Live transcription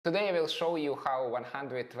Today I will show you how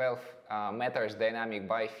 112 meters dynamic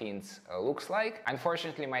bifins looks like.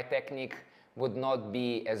 Unfortunately, my technique would not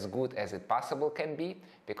be as good as it possible can be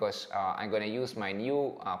because I'm going to use my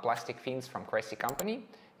new plastic fins from Cressy company,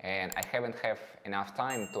 and I haven't have enough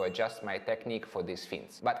time to adjust my technique for these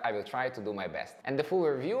fins, but I will try to do my best. And the full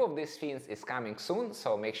review of these fins is coming soon,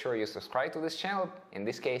 so make sure you subscribe to this channel. In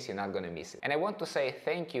this case, you're not gonna miss it. And I want to say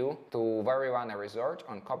thank you to Varivana Resort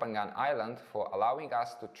on Copenhagen Island for allowing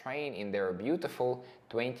us to train in their beautiful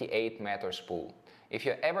 28 meters pool. If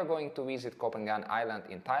you're ever going to visit Copenhagen Island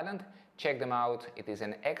in Thailand, check them out. It is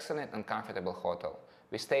an excellent and comfortable hotel.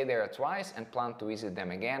 We stayed there twice and plan to visit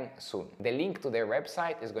them again soon. The link to their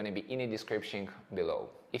website is going to be in the description below.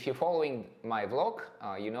 If you're following my vlog,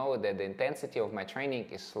 you know that the intensity of my training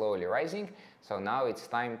is slowly rising. So now it's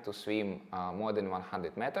time to swim more than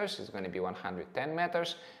 100 meters. It's going to be 110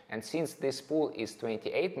 meters. And since this pool is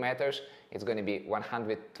 28 meters, it's going to be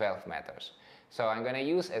 112 meters. So I'm going to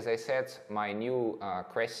use, as I said, my new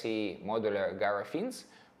Cressy modular Gara fins.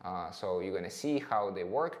 So you're going to see how they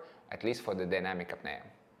work, at least for the dynamic apnea.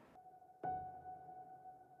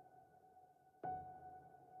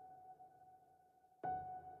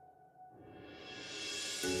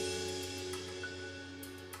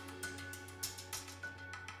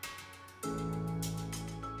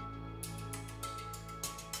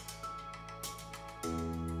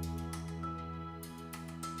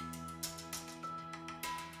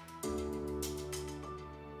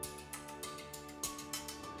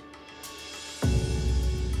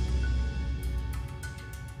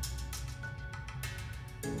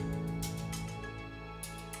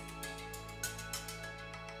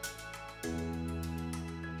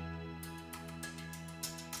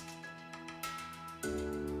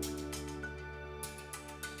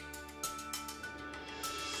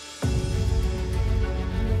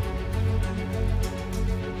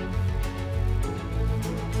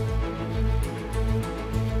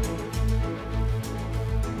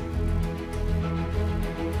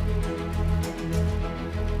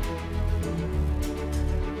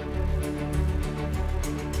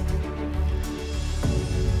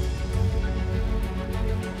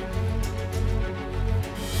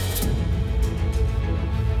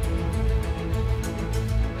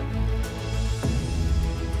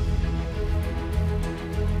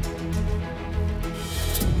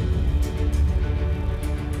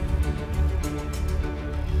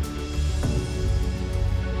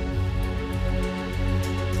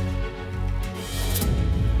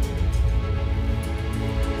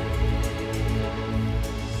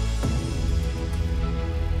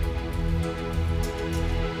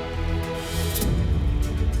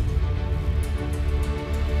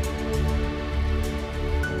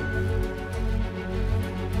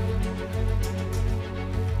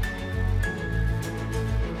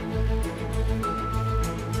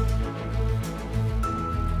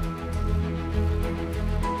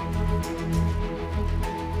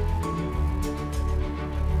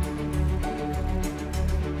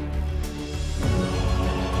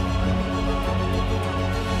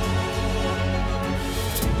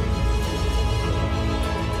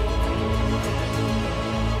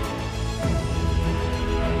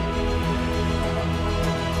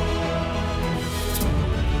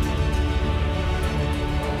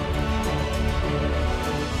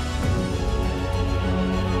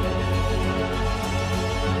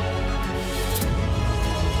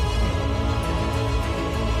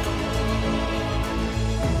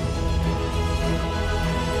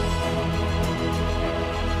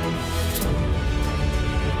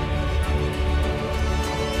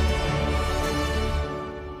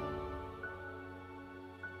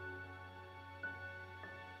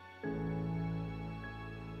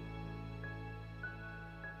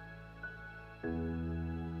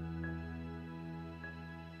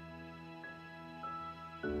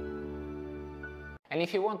 And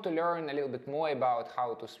if you want to learn a little bit more about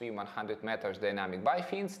how to swim 100 meters dynamic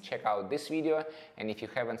bifins, check out this video. And if you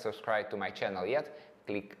haven't subscribed to my channel yet,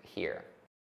 click here.